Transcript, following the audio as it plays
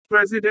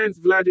President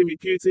Vladimir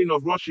Putin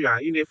of Russia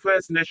in a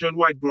first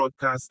nationwide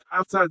broadcast,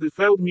 after the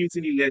failed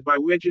mutiny led by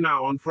Wagner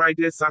on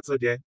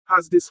Friday-Saturday,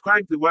 has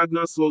described the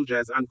Wagner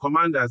soldiers and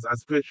commanders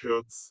as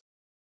patriots.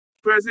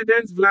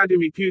 President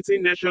Vladimir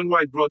Putin's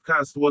nationwide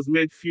broadcast was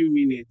made few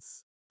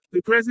minutes.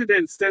 The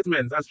president's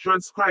statement, as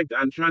transcribed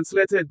and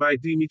translated by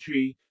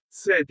Dmitry,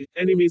 said,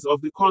 enemies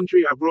of the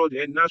country abroad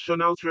and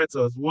national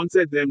traitors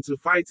wanted them to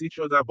fight each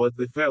other but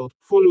they failed,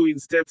 following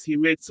steps he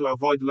made to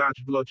avoid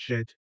large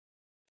bloodshed.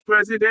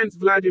 President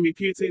Vladimir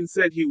Putin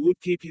said he would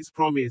keep his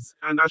promise,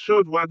 and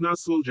assured Wagner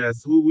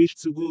soldiers who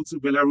wished to go to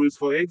Belarus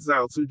for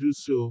exile to do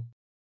so.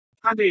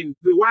 Adding,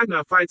 the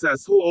Wagner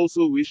fighters who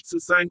also wished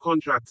to sign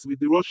contracts with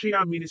the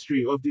Russian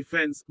Ministry of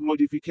Defense,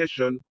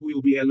 modification,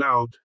 will be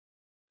allowed.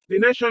 The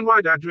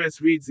nationwide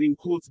address reads in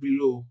quotes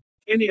below.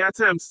 Any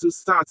attempts to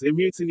start a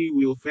mutiny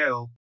will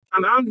fail.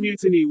 An armed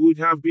mutiny would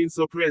have been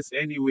suppressed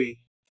anyway.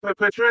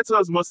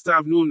 Perpetrators must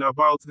have known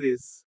about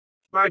this.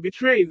 By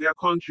betraying their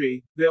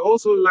country, they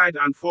also lied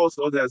and forced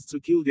others to kill